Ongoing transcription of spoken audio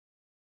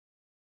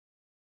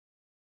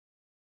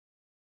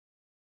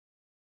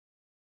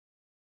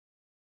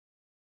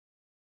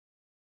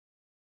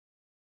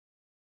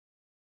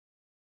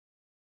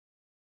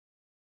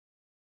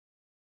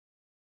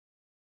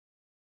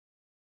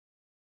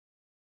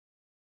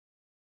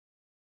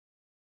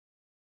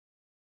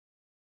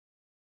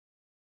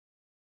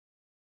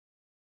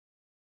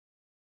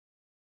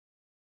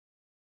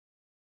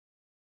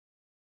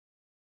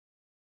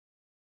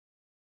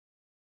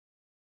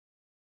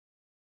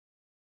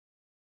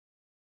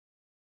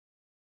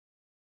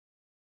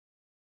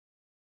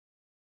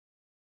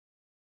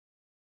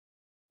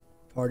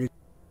Party.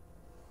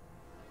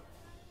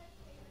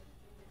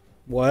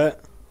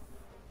 What?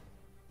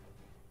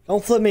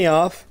 Don't flip me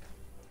off.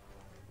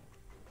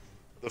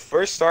 The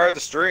first star of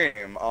the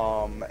stream,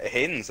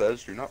 Hayden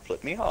says, "Do not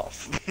flip me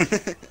off."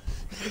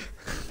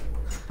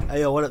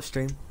 Hey, yo, what up,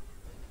 stream?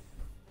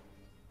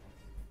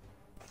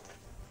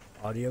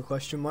 Audio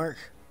question mark?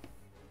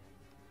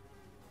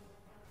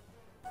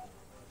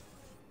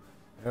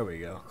 There we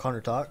go.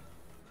 Connor talk.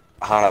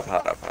 Hot up.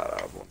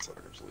 1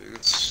 second,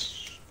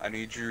 please. I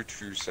need you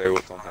to say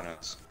what something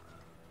is.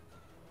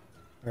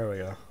 There we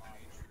go.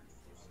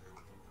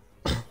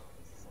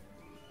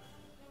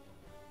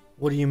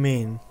 What do you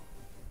mean?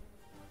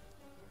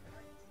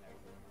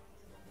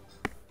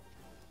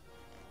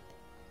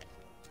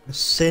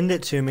 Send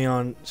it to me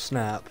on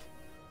Snap.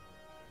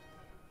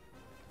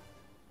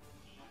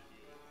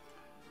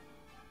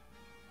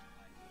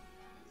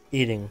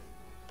 Eating.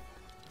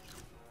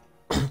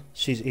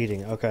 She's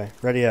eating. Okay,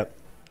 ready up.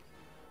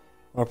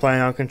 We're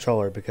playing on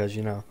controller because,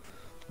 you know,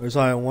 there's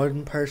only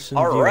one person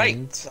viewing.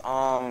 Alright,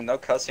 no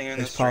cussing in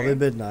the It's probably stream.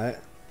 midnight.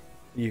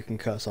 You can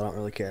cuss, I don't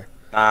really care.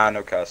 Nah,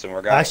 no cussing.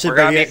 We're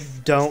gonna be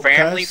don't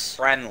family cuss.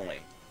 friendly.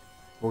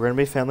 We're gonna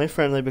be family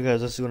friendly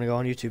because this is gonna go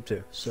on YouTube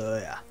too. So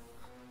yeah.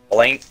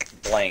 Blank.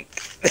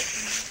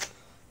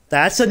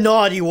 That's a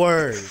naughty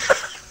word.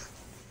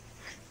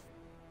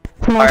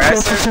 Alright,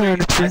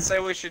 I say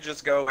we should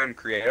just go in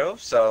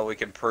creative so we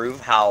can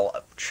prove how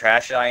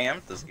trash I am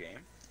at this game.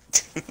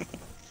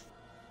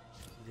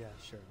 Yeah,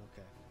 sure,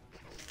 okay.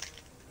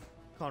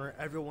 Connor,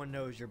 everyone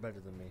knows you're better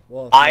than me.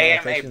 Well, if I if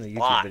am they've a seen the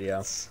bot. YouTube video.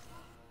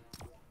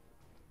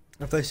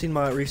 If they've seen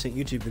my recent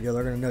YouTube video,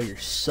 they're gonna know you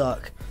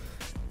suck.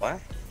 What?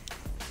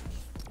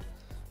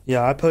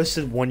 Yeah, I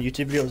posted one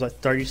YouTube video. It was like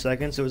 30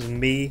 seconds. It was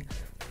me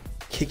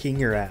kicking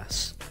your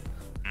ass.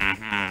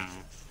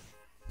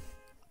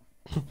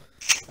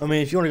 I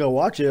mean, if you want to go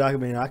watch it, I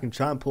can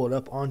try and pull it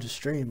up onto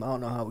stream. I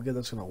don't know how good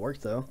that's gonna work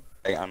though.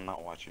 Hey, I'm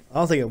not watching. I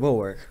don't think it will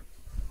work.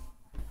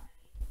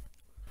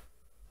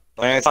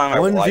 The only time I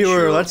One watch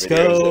viewer, your let's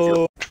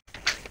videos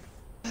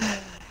go.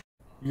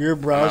 Your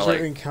browser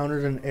like-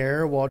 encountered an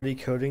error while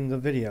decoding the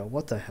video.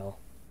 What the hell?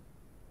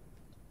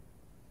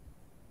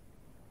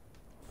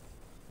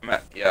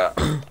 Yeah.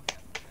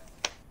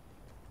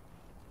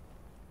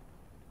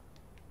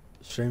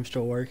 Stream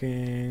still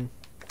working.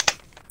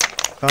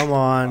 Come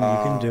on,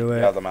 you can do it.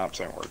 Yeah, the maps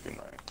aren't working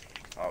right.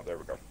 Oh, there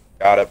we go.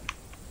 Got it.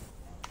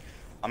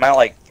 I'm at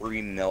like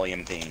 3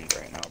 million pings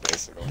right now,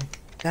 basically.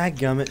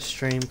 Dadgummit,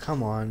 stream,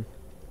 come on.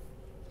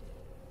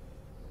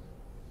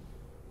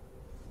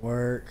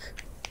 Work.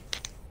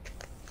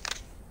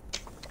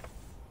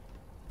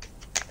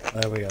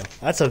 There we go.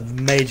 That's a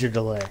major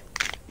delay.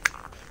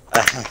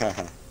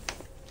 I'm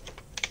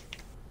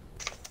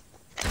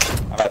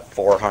at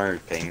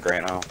 400 ping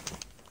right now.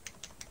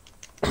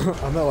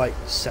 I'm at like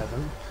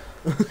 7.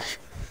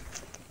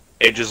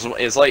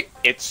 It's like,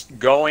 it's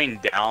going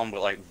down,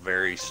 but like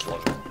very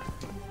slow.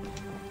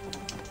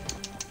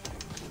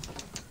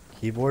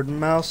 Keyboard and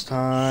mouse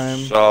time.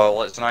 So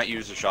let's not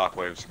use the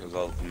shockwaves because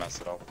I'll mess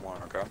it up more,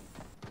 okay?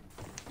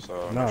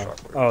 So, no No.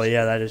 shockwaves. Oh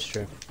yeah, that is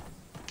true.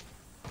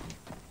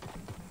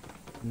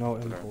 No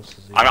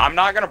impulses. I'm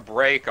not gonna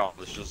break on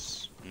this,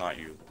 just not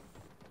you.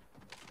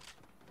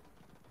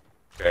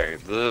 Okay,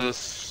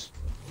 this.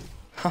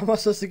 How am I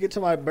supposed to get to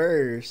my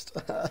burst?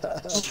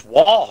 Just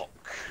walk!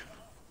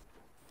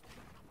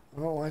 I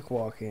don't like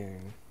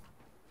walking.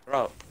 What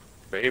up,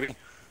 baby?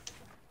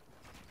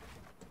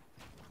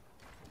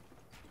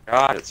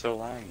 God, it's so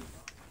laggy.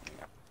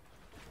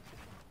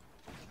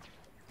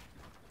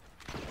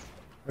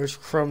 There's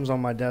crumbs on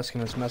my desk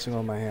and it's messing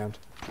with my hand.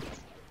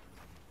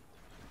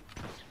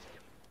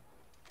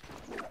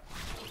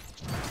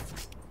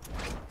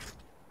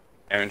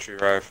 Infantry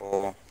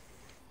rifle.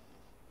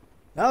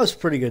 That was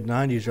pretty good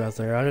 90s right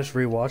there. I just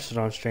rewatched it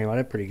on stream. I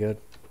did pretty good.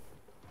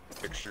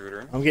 Six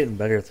shooter. I'm getting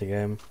better at the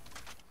game.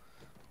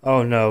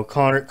 Oh no,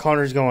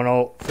 Connor's going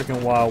all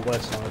freaking Wild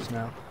West on us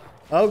now.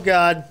 Oh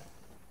god.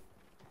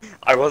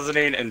 I wasn't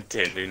even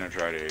intending to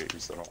try to hit you,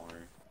 so don't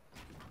worry.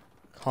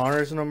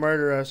 Connor's gonna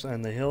murder us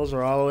and the hills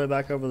are all the way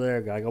back over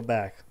there. Gotta go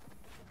back.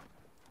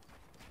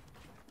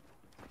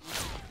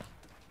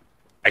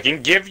 I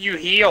can give you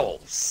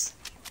heals.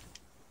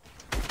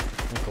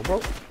 Go,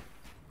 bro.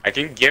 I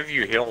can give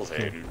you heals,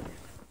 Hayden.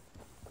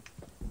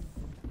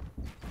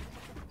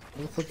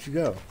 Where the fuck you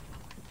go?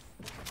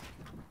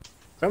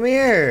 Come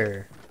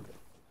here!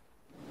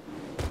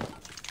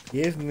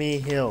 Give me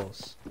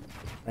heals.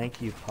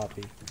 Thank you,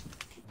 Poppy.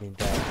 I mean,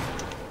 Dad.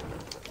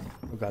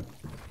 Oh god.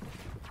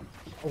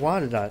 Why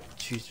did I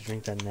choose to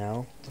drink that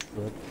now? The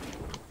flip.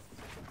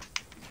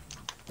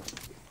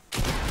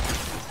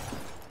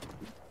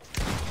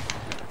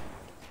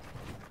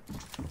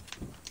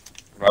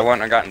 If I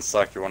wouldn't have gotten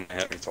sucked, you wouldn't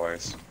have hit me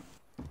twice.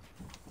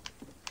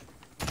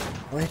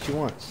 I'll hit you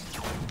once.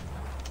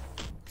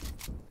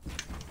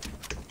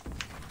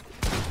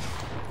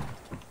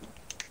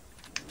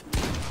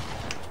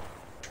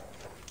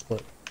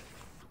 Flip.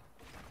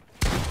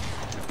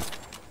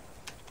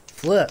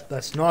 Flip,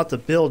 that's not the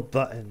build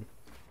button.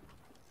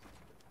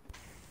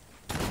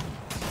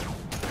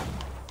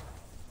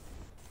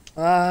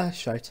 Ah,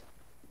 shite.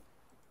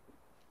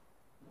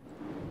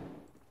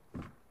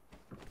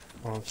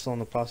 Oh, I'm still in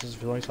the process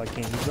of healing, so I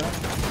can't use that.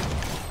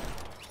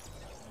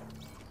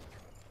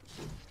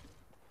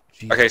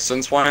 Jesus. Okay,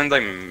 since when did they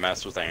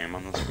mess with aim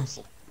on this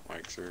pistol?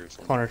 Like,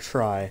 seriously. Connor,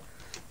 try.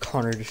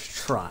 Connor, just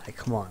try.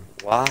 Come on.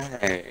 Why?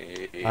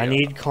 I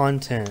need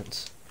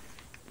content.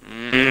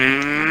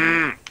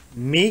 Mm.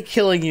 Me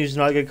killing you is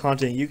not good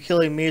content. You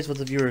killing me is what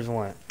the viewers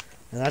want.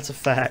 And that's a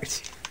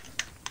fact.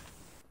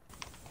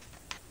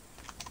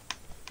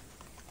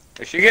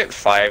 If you get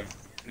 5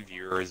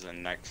 viewers in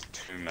the next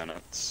 2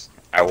 minutes,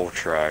 I will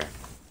try.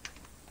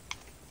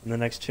 In the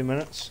next 2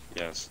 minutes?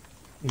 Yes.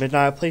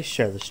 Midnight, please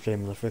share the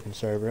stream on the freaking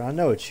server. I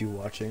know it's you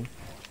watching.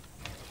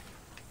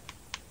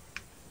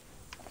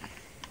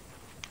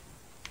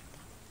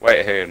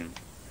 Wait, Hayden.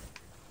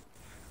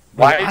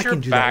 Why is your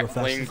can do that real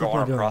fast. backlink Look what I'm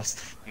going doing.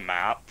 across the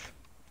map?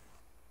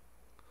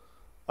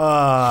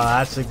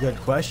 That's a good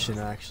question,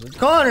 actually.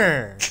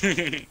 Connor!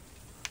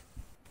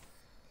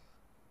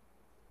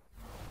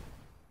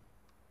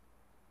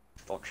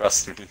 Don't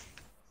trust me.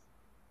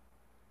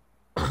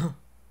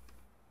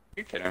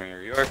 You kidding me?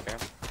 Are you okay?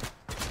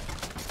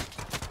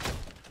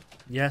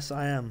 Yes,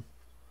 I am.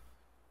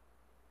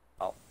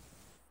 Oh.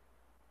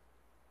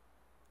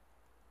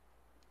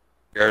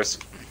 Yours.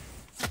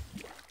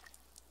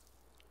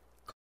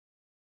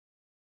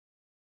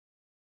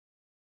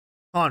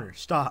 Connor,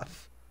 stop.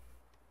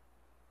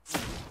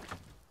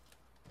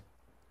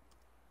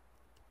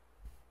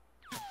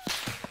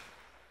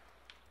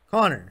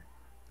 Connor.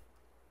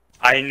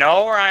 I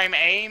know where I'm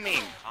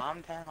aiming.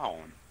 Calm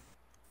down.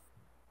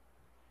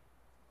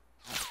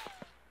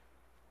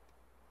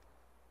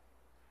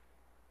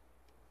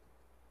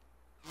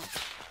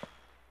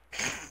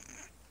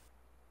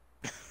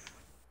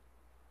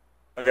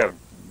 I got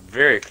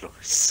very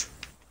close.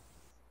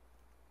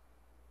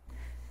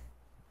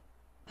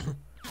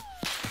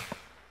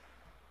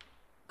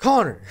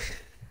 Connor!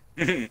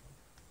 I'm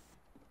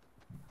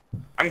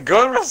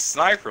good with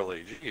Sniper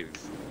League, jeez.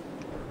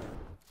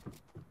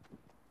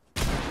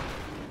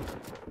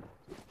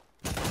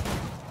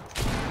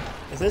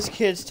 If this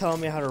kid's telling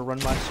me how to run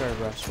my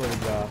server, I swear to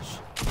gosh.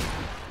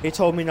 He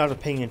told me not to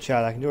ping in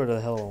chat. I can do whatever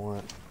the hell I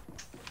want.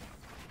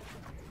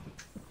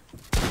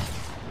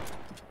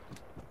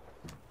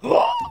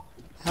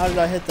 How did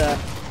I hit that?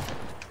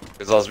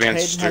 Because I was being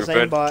Hayden has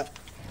stupid. aimbot.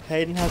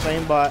 Hayden has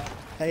aimbot.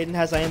 Hayden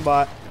has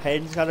aimbot.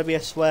 Hayden's gotta be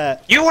a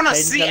sweat. You wanna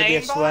Hayden's see gotta be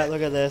a aimbot? sweat.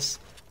 Look at this.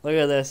 Look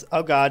at this.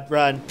 Oh god,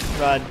 run,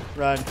 run,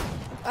 run.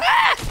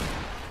 Ah!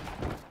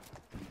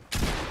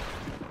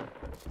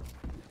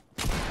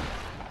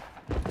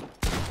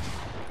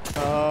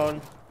 Oh.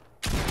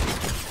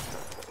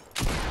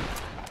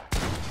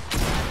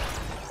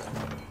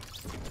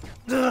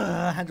 Ugh,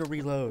 I had to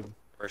reload.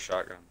 First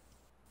shotgun.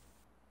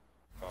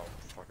 Oh,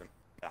 fucking.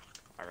 Yeah,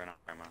 I ran out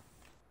of ammo.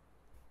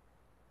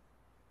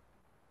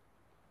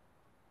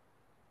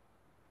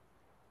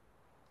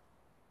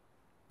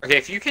 Okay,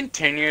 if you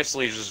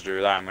continuously just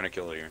do that, I'm gonna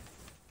kill you.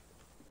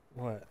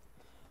 What?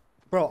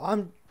 Bro,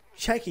 I'm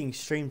checking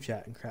stream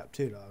chat and crap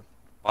too, dog.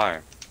 Why?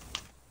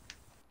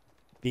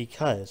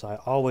 Because I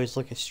always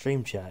look at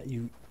stream chat.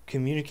 You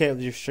communicate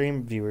with your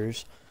stream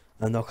viewers,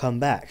 and they'll come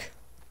back.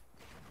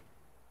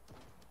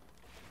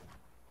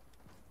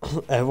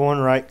 Everyone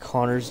right,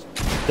 Connor's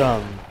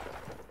dumb.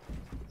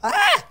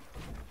 Ah!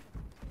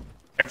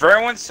 If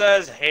everyone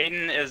says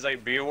Hayden is a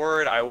B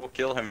word, I will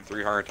kill him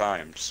 300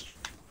 times.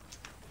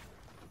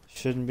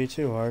 Shouldn't be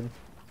too hard.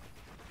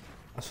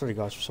 I swear to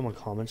gosh, if someone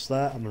comments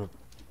that, I'm gonna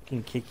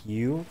fucking kick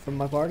you from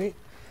my party,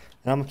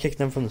 and I'm gonna kick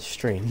them from the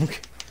stream.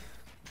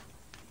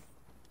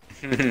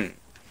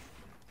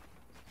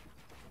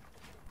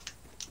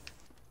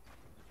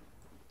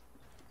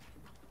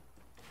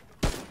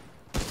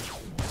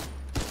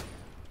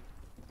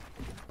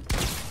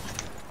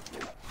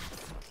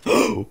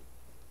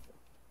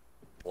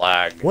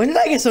 Lag. When did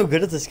I get so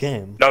good at this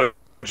game? No,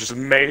 just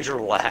major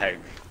lag.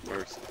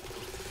 Come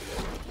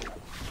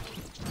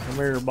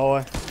here,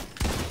 boy.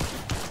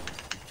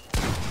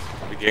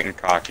 You're getting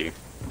cocky.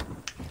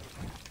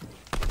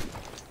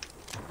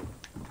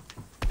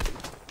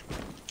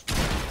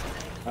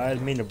 I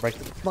didn't mean to break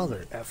the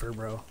mother effer,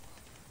 bro.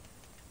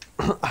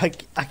 I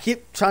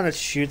keep trying to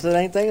shoot at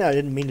anything. I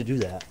didn't mean to do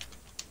that.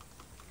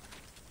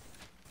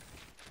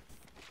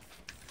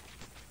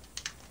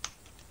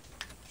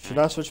 Should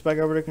I switch back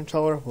over to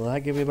controller? Will that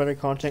give me better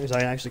content? Because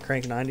I can actually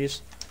crank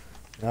 90s?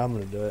 Yeah, I'm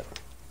gonna do it.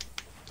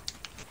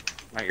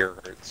 My ear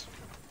hurts.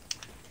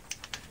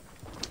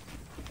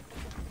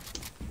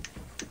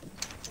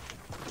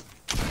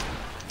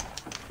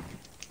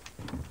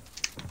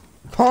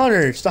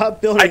 Connor,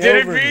 stop building I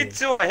didn't over mean me.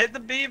 to. I hit the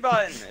B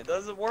button. It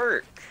doesn't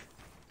work.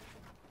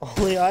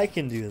 Only I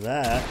can do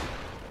that.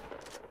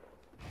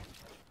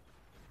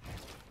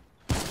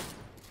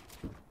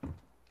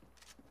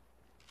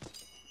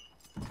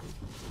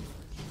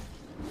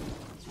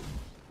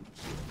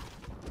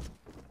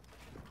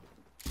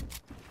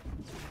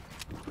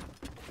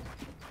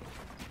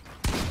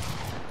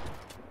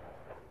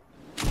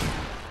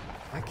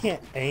 I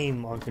can't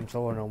aim on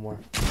controller no more.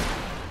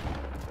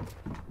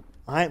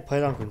 I ain't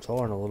played on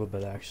controller in a little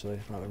bit, actually.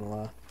 Not gonna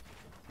lie.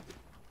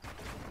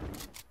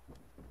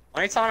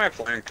 Only time I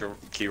play on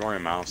keyboard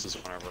and mouse is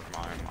whenever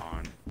I'm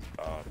on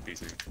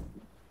PC.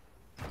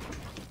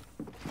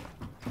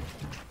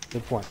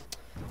 Good point.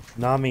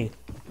 Not me.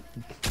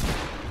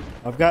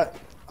 I've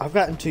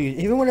gotten to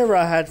even whenever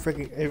I had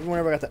even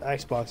whenever I got the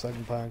Xbox, I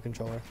can play on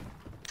controller.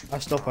 I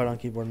still play on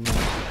keyboard and mouse.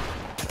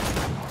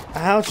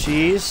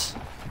 Ouchies.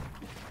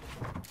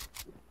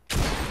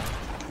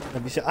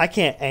 Let me see. I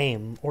can't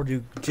aim or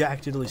do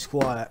jack diddly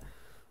squat.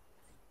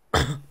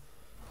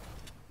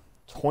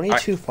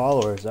 22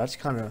 followers. That's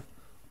kind of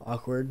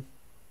awkward.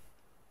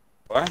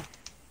 What?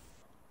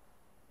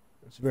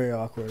 It's very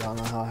awkward. I don't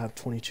know how I have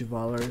 22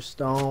 followers.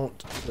 Don't,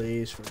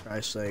 please, for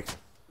Christ's sake.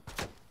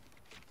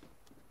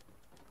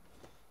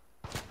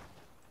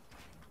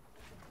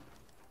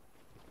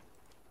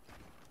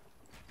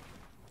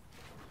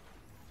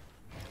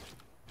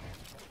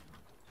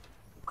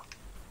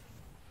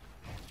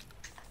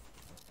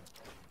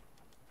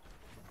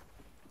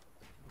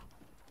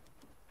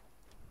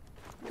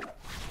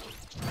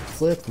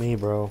 Flip me,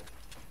 bro.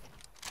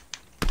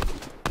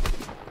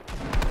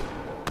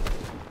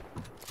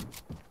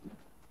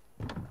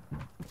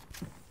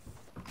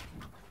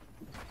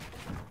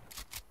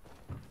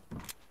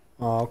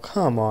 Oh,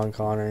 come on,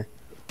 Connor.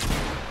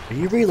 Are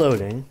you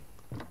reloading?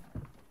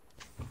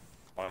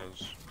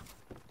 Was.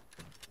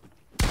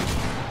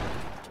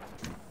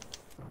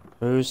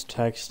 Who's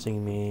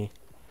texting me?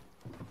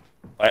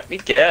 Let me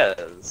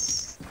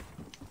guess.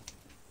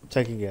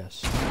 Take a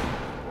guess.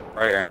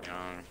 Right here.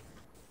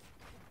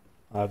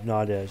 I have no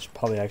idea. It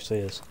probably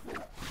actually is.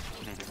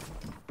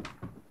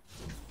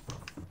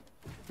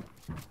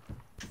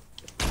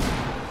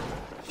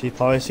 She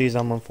probably sees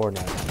I'm on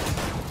Fortnite.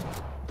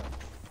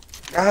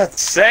 God's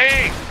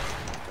sake!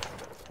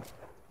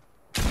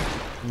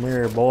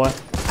 Mirror boy.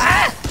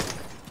 Ah!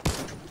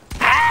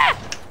 Ah!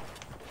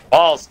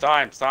 Balls,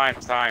 times.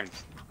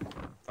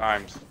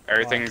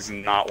 Everything's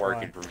not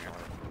working for me.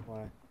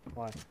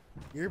 Why?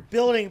 You're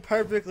building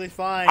perfectly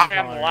fine, I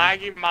am Connor.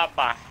 lagging my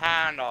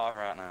behind off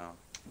right now.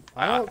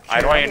 I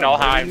care. don't even know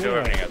how I'm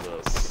doing doing any of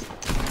this.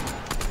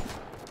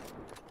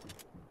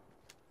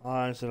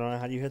 Honestly, I don't know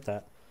how you hit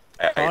that.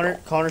 I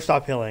Connor,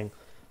 stop healing.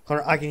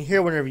 Connor, I can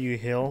hear whenever you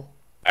heal.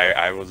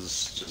 I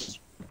was just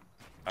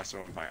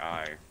messing with my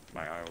eye.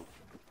 My eye.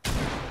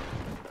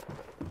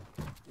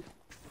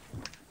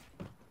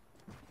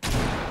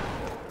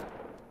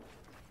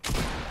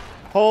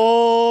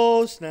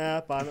 Oh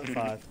snap! I'm at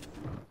 5.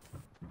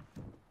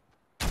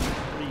 Where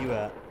are you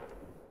at?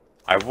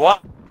 I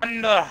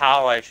wonder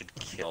how I should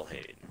kill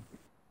Hayden.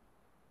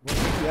 Where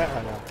are you at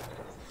right now?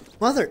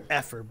 Mother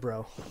effer,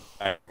 bro.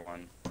 I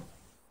won.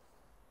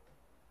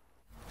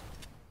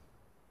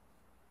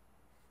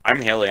 I'm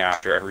healing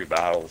after every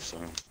battle, so.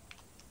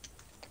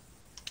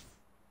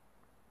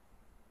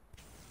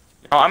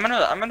 No, I'm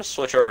gonna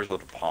switch over to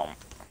the pump.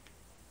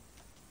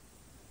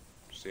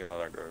 See how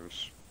that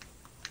goes.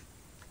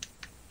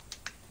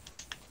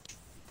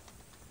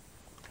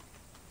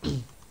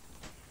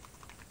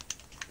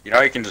 You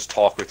know you can just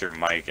talk with your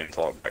mic and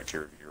talk back to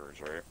your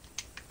viewers, right?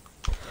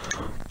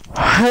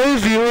 Hey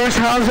viewers,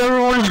 how's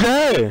everyone's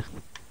day?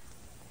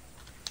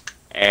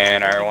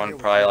 And everyone,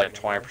 probably like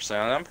 20% of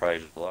them, probably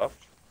just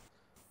left.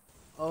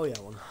 Oh yeah,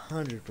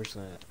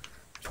 100%.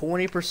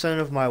 20%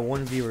 of my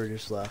one viewer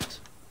just left.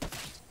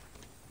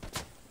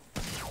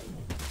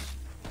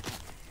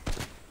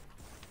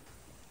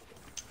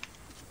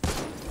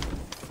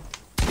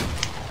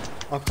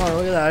 Oh, Connor,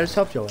 look at that. I just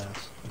helped your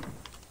ass.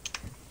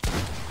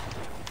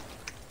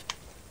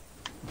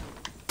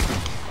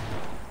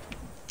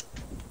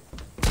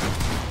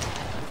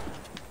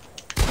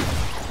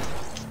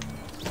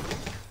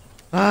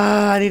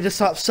 Ah, I need to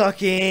stop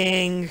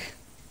sucking.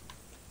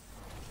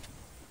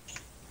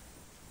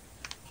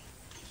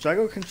 Should I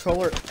go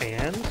controller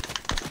and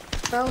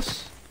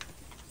mouse?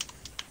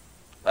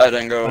 That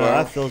didn't go Oh,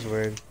 well. that feels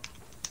weird.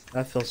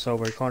 That feels so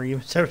weird. Connor, you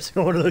missed every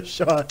single one of those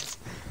shots.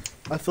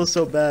 I feel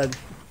so bad.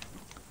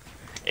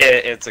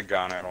 It's a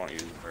gun I don't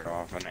use very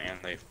often, and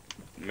they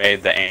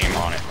made the aim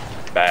on it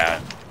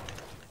bad.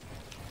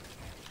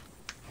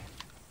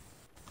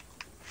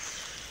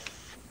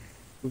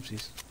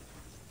 Oopsies.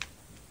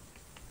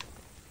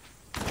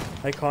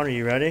 Hey Connor,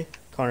 you ready?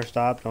 Connor,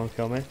 stop. Don't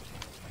kill me.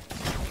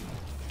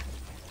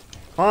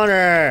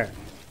 Connor!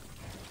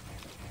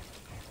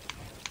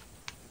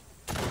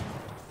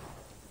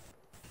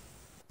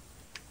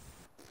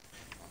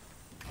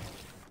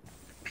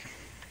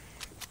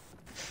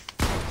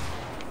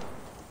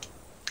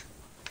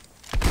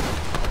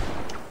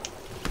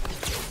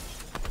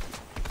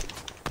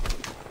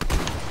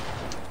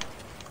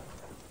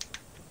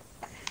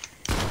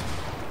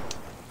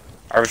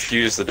 I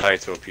refuse to die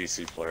to a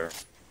PC player.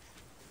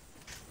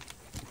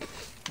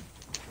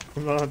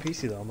 I'm not on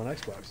PC though, I'm on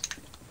Xbox.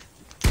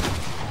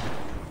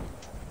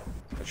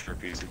 That's your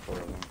PC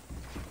player then.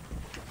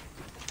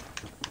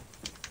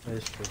 That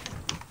is true.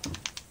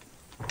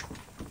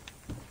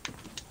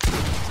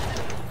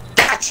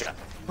 Gotcha!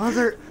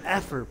 Mother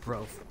effer,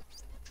 bro.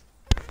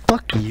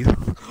 Fuck you.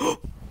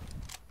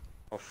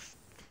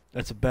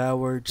 That's a bad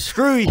word.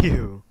 Screw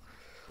you.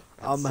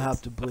 I'm gonna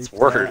have to bleep That's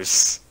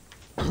worse.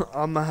 that.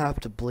 I'm gonna have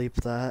to bleep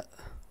that.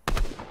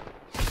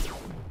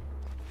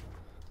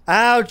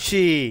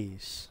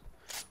 Ouchies.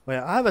 Wait,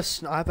 I've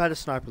had a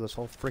sniper this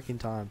whole freaking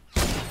time.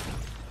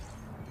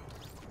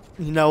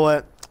 You know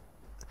what?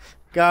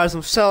 Guys,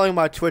 I'm selling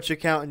my Twitch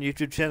account and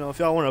YouTube channel. If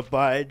y'all want to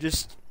buy it,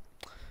 just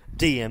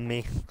DM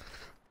me.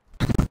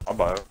 I'll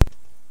buy it.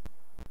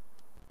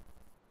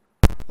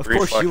 Of 3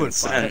 course you would buy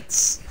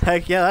cents. it.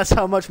 Heck yeah, that's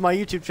how much my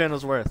YouTube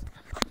channel's worth.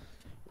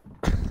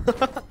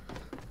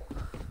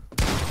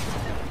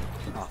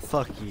 Oh,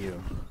 fuck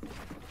you.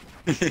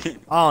 I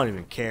don't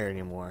even care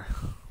anymore.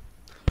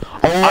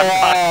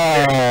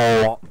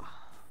 Oh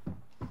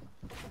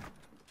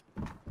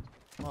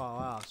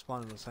wow, I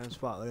spawned in the same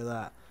spot. Look at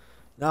that.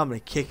 Now I'm gonna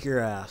kick your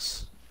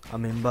ass. I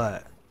mean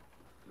butt.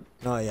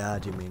 Oh yeah, I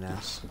do mean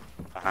ass.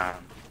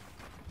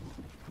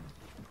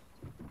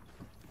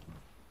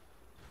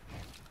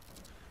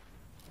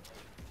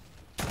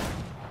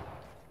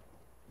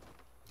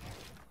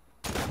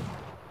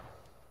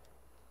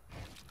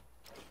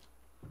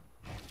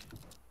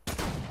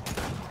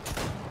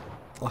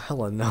 Oh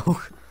hella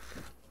no.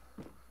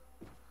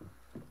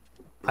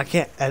 I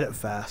can't edit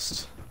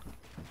fast.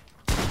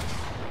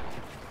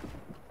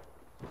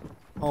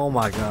 Oh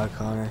my god,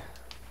 Connor.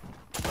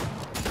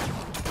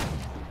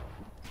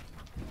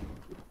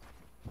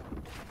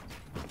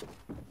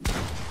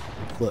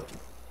 Flip.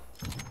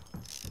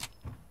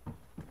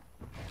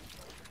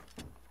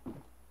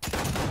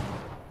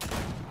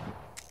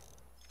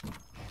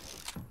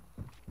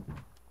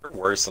 You're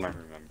worse than I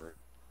remember.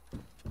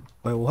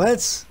 Wait,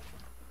 what?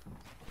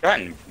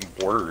 Gotten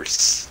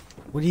worse.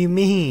 What do you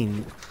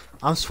mean?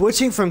 I'm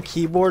switching from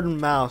keyboard and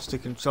mouse to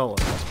controller.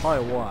 That's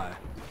probably why.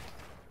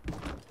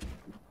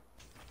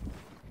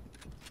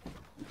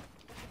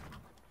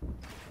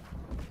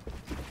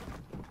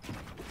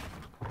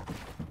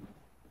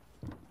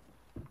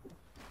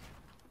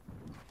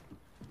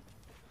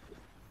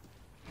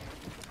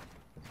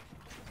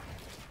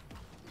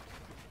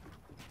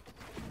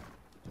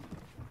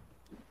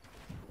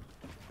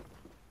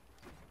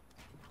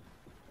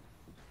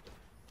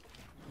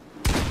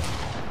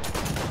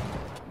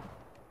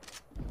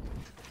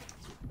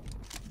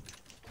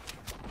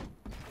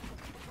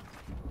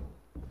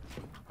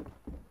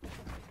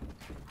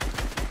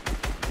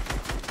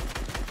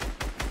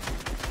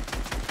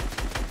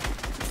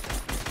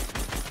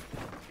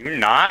 You're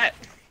not?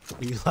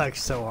 You like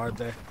so hard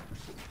there.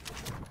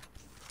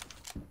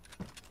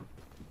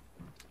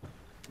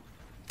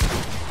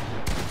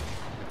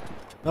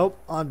 Nope,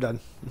 I'm done.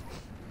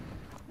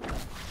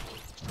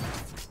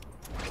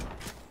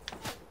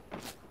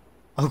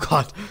 Oh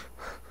god.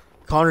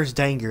 Connor's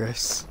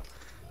dangerous.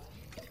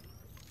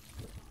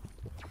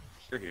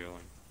 You're healing.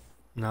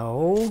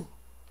 No.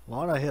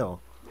 Why would I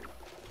heal?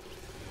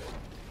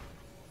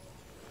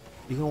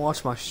 You can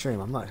watch my stream,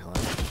 I'm not healing.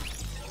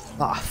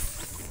 Ah,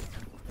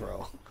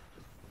 bro.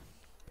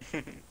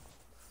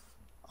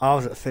 I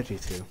was at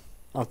 52.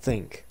 I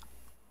think.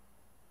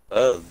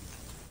 Oh.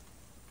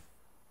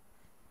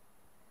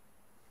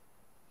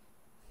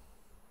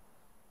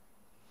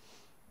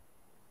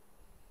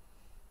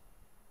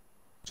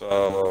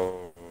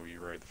 So, you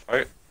ready to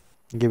fight?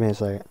 Give me a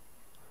second.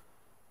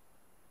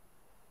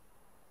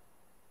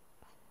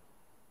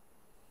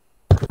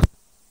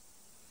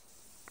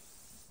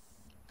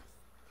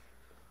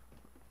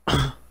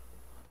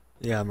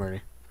 Yeah, I'm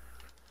ready.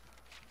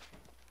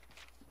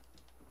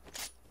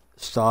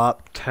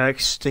 Stop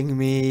texting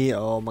me.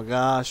 Oh my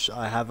gosh,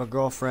 I have a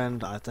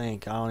girlfriend, I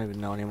think. I don't even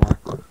know anymore.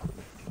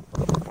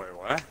 Wait,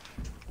 what?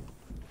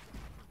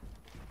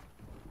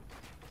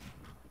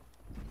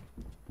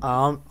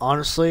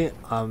 Honestly,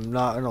 I'm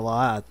not gonna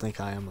lie, I think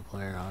I am a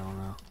player, I don't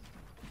know.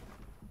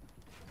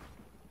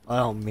 I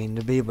don't mean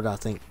to be, but I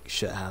think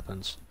shit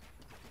happens.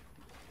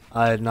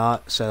 I did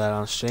not say that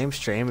on stream.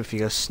 Stream, if you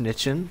go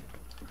snitching,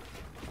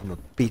 I'm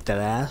gonna beat that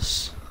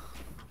ass.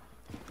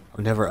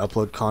 I'll never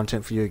upload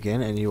content for you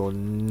again, and you will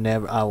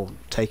never. I will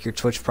take your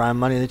Twitch Prime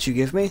money that you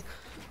give me,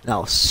 and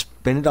I'll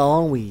spend it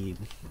all on weed.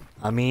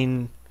 I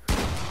mean,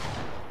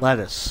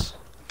 lettuce.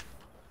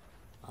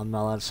 I'm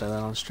not allowed to say that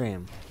on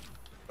stream.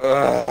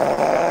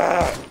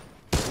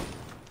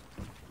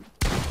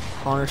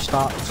 Connor,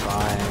 stop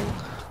trying.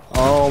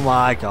 Oh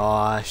my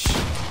gosh.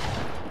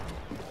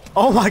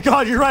 Oh my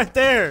god, you're right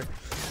there!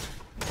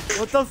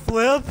 What the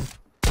flip?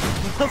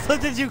 Where the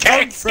flip did you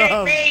come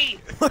from? Me!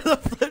 Where the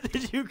flip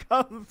did you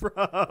come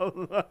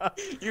from?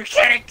 You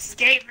can't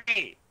escape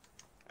me!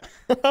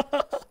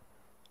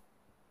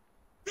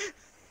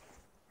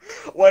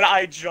 When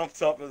I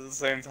jumped up at the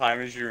same time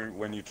as you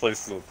when you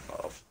placed the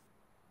off.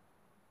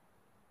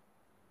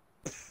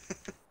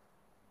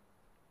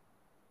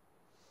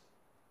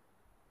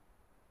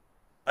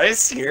 I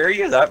scare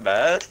you that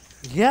bad?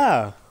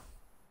 Yeah.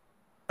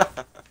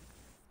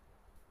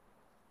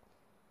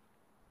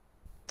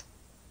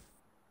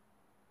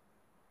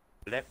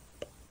 Flip.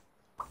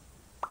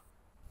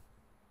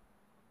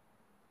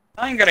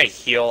 I'm gonna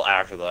heal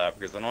after that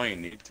because I know you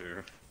need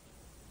to.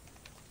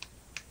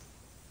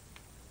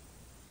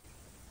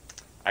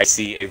 I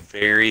see a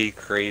very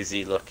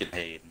crazy looking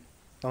Hayden.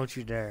 Don't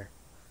you dare.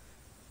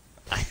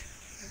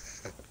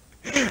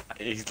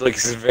 He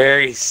looks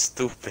very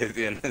stupid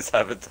in his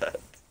habitat.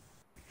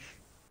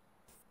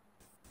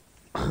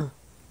 The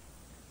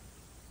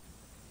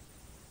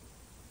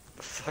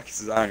fuck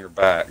is on your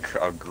back?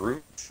 A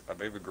Groot? A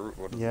baby Groot?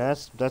 What is Yeah,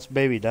 that's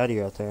baby daddy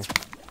right there.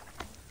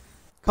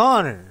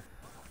 Connor!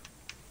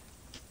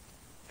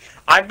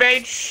 I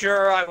made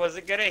sure I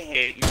wasn't gonna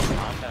hit you.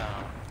 Calm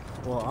down.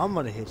 Well, I'm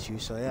gonna hit you,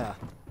 so yeah.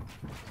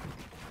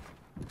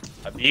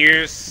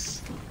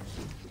 Abuse.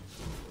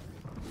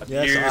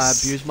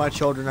 Yes, I abuse my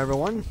children,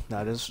 everyone.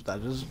 That is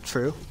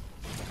true.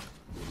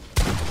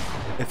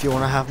 If you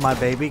want to have my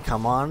baby,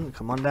 come on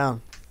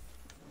down.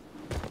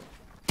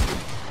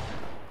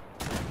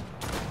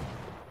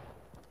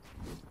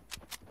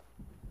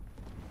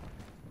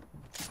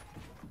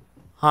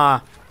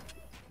 Huh?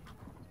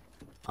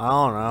 I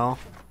don't know.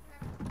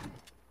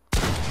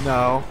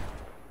 No.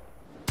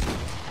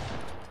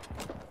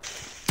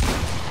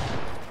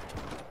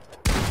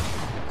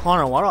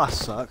 Connor, why do I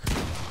suck?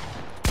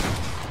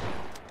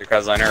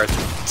 Because I never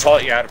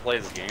taught you how to play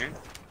this game.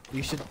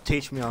 You should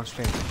teach me on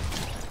stream.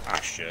 Ah,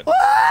 shit.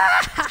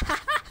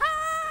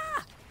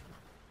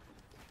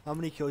 How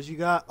many kills you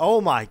got?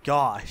 Oh my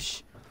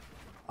gosh.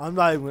 I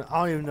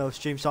don't even know if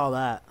stream saw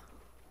that.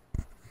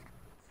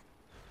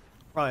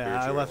 Oh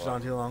yeah, I left it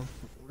on too long.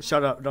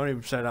 Shut up, don't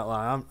even say it out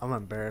loud. I'm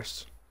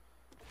embarrassed.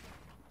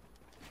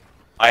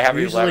 I have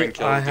Usually 11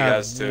 kills, I you have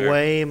guys too.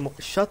 way more.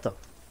 Shut the.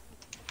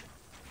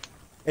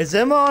 Is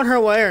Emma on her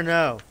way or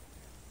no?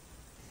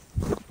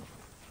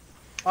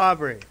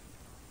 Aubrey.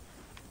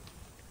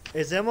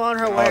 Is Emma on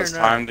her way or It's no?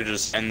 time to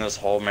just end this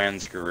whole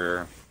man's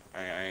career.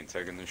 I ain't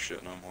taking this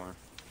shit no more.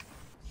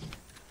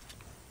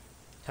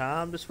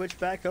 Time to switch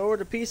back over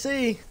to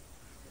PC.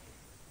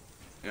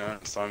 Yeah,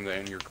 it's time to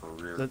end your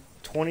career. The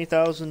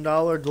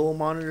 $20,000 dual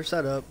monitor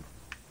setup.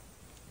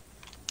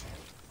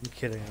 I'm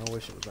kidding. I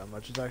wish it was that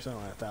much. It's actually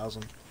only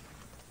 1,000.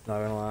 Not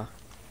gonna lie.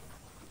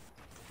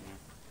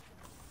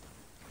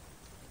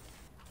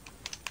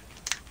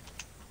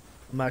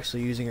 I'm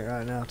actually using it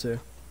right now too.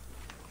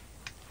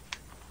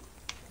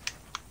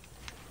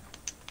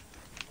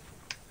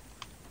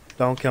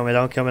 Don't kill me,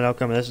 don't kill me, don't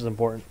kill me. This is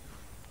important.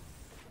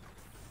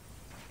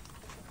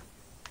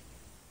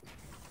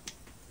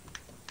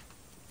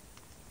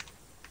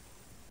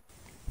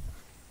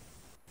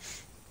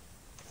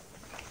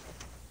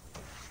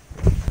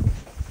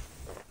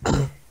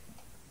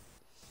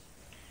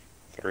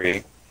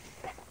 Three.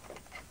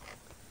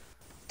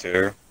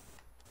 2.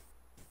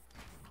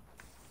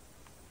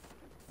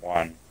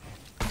 1.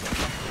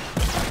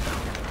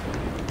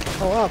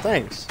 Oh wow,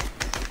 thanks.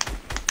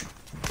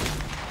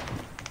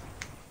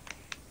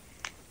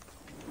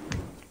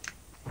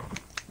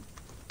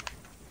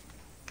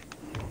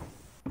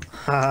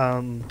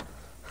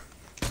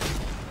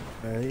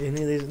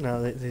 Any of these?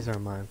 No, these are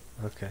mine.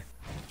 Okay.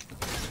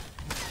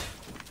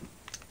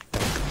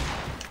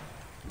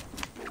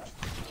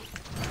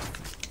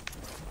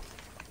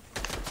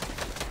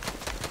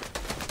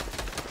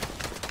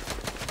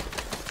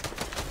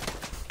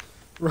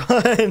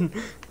 Run!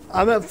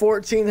 I'm at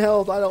 14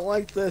 health. I don't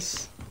like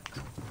this.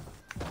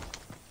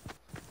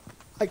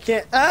 I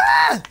can't.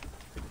 Ah!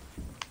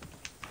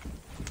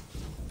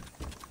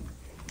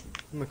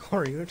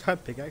 McConnor, you gonna try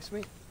to pickaxe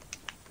me?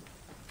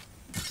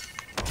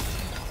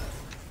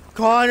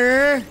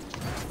 Connor!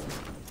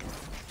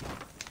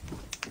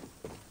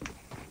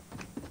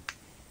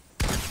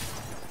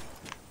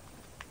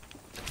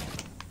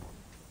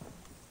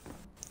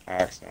 I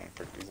accidentally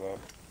picked these up.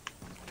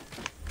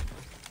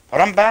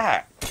 But I'm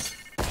back!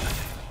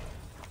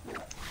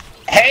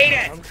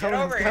 Hayden! I'm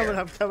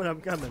coming,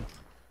 I'm coming.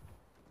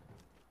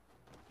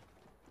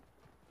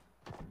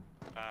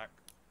 Back.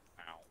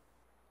 Ow.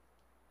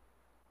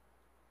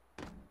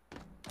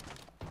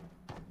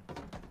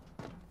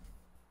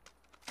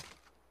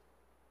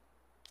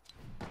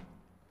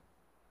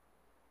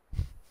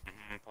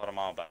 Put them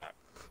all back.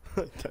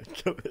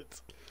 Don't do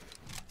it.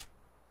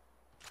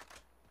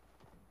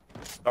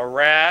 The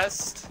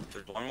rest.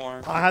 There's one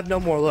more. I have no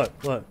more. Look.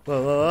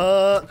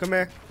 Come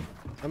here.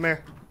 Come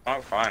here.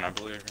 Oh, fine. I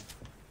believe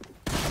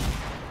you.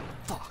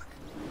 Fuck.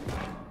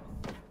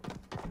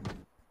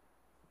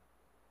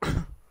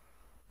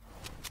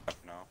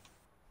 No.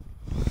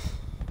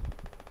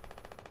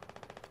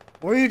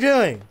 What are you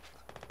doing?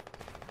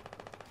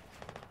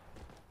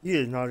 You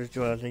did not just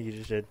do what I think you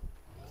just did.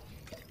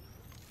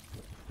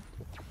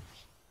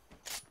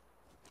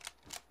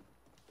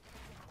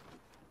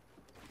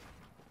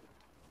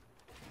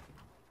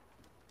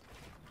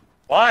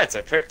 What?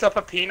 I picked up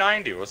a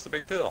P90. What's the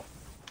big deal?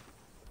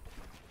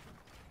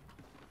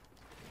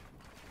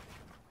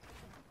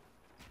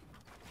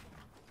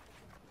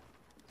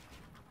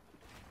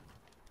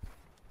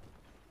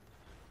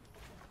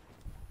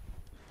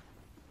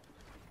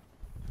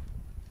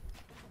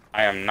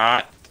 I am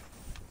not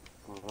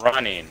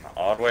running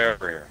all the way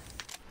over here.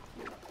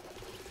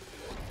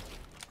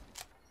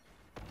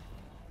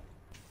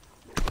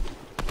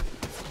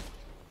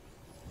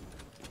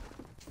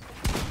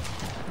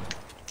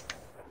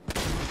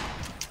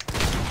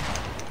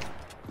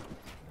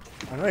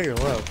 I know you're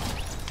low.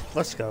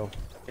 Let's go.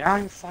 Yeah,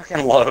 I'm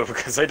fucking low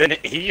because I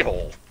didn't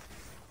heal.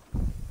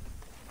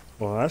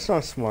 Well, that's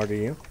not smart of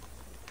you.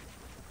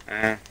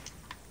 I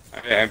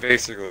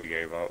basically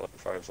gave up like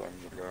 5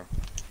 seconds ago.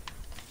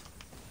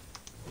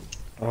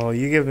 Oh,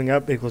 you giving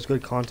up equals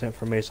good content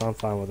for me, so I'm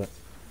fine with it.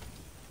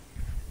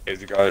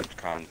 It's got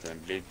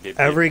content.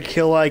 Every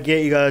kill I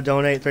get, you gotta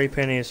donate 3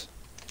 pennies.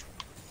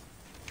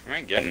 I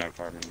ain't getting no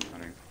fucking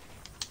money.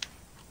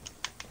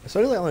 It's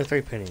literally only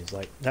 3 pennies.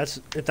 Like,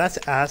 if that's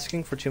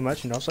asking for too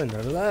much and don't say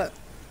no to that,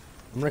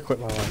 I'm gonna quit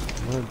my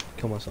life. I'm gonna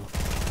kill myself.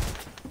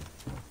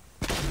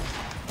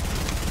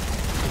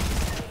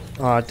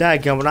 Aw,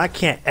 dadgummit, I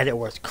can't edit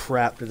worth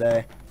crap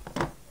today.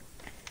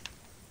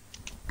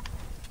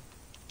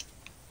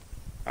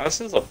 Oh, this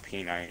is a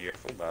peanut here. I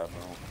feel bad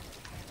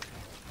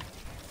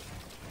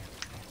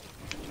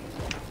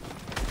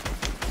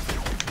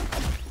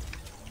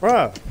though.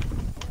 Bruh.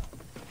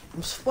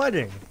 I'm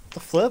sweating. The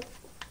flip?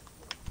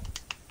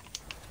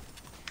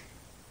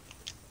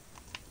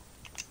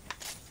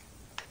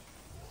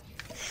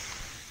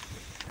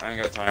 I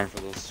ain't got time for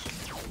this.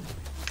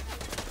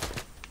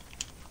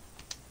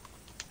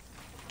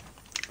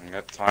 I ain't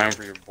got time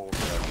for your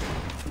bullshit.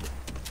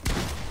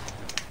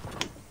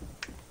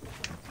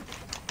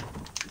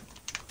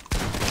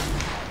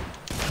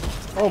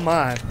 Oh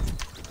my.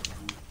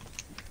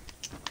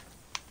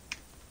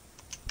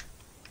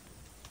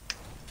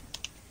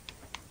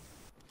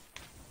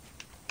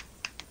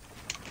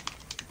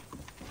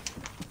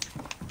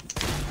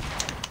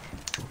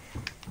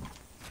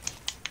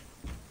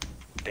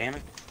 Damn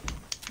it.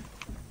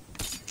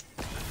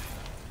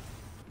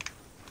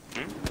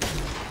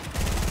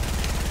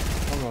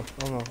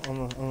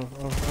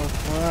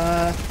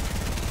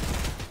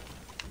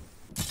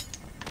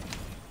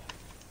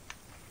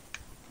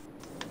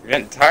 I'm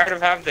getting tired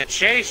of having to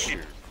chase you.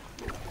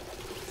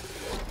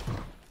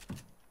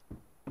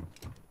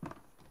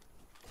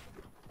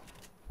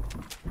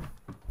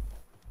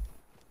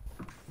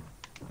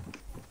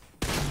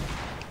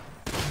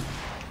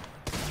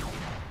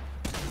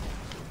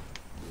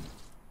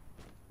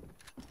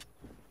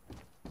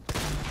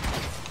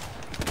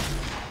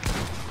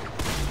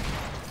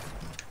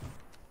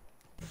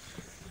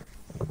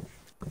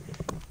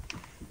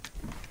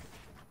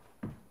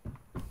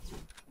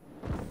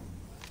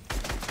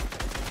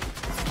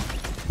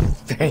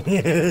 Dang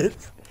it.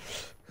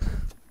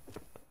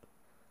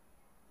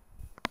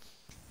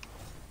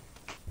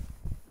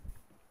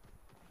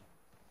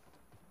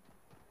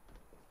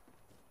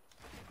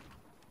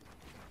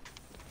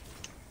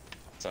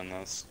 Send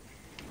this.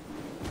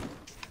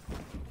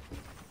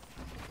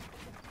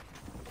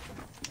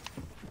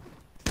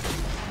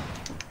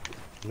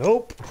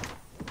 Nope.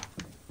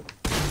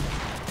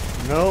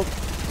 Nope.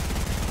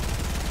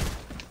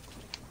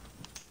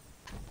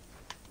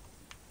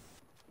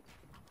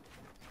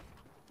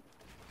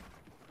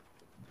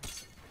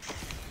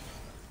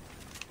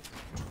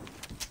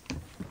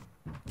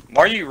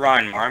 Why are you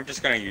running, Mar? I'm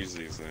just gonna use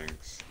these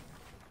things.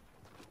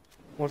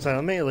 What's that?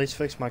 Let me at least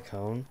fix my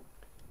cone.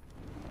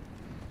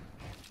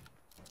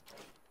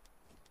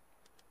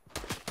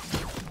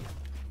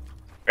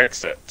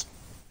 Fix it.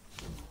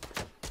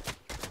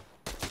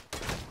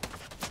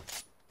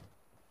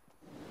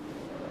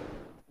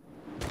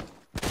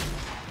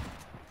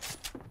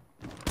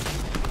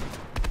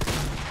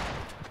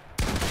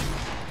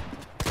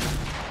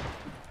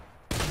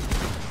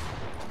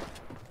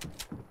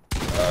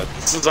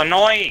 This is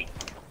annoying!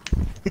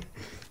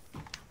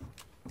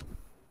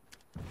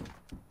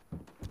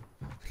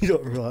 You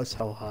don't realize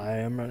how high I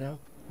am right now?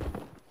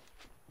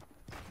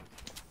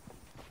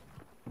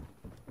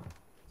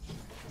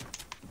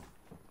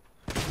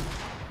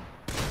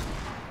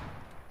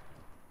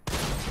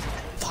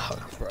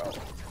 Fuck, bro.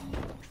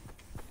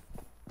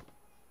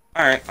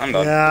 Alright, I'm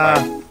done.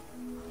 Yeah.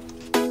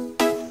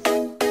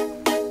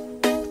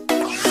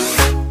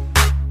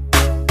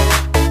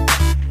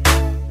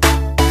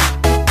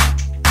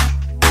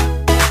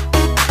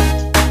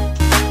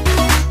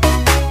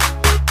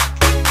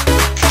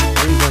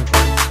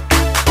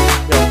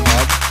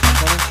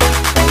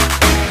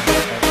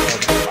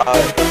 Bye.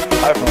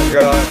 I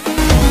forgot.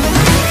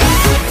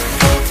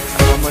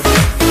 How much?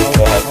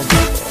 Go ahead.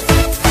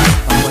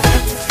 How much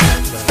is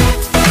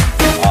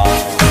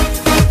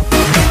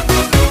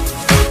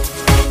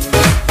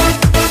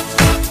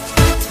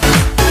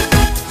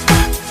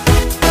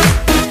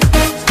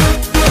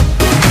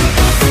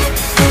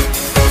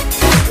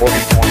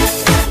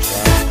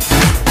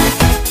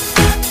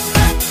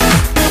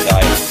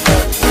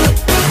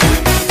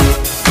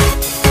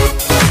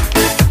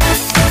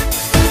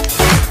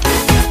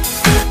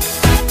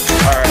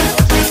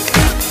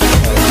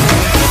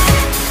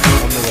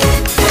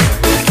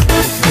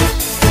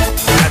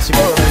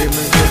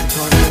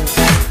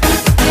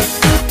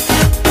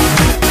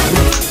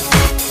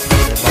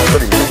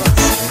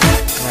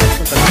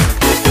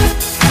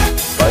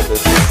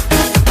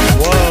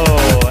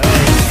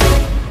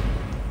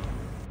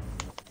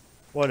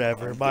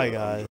Whatever. Bye,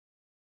 guys.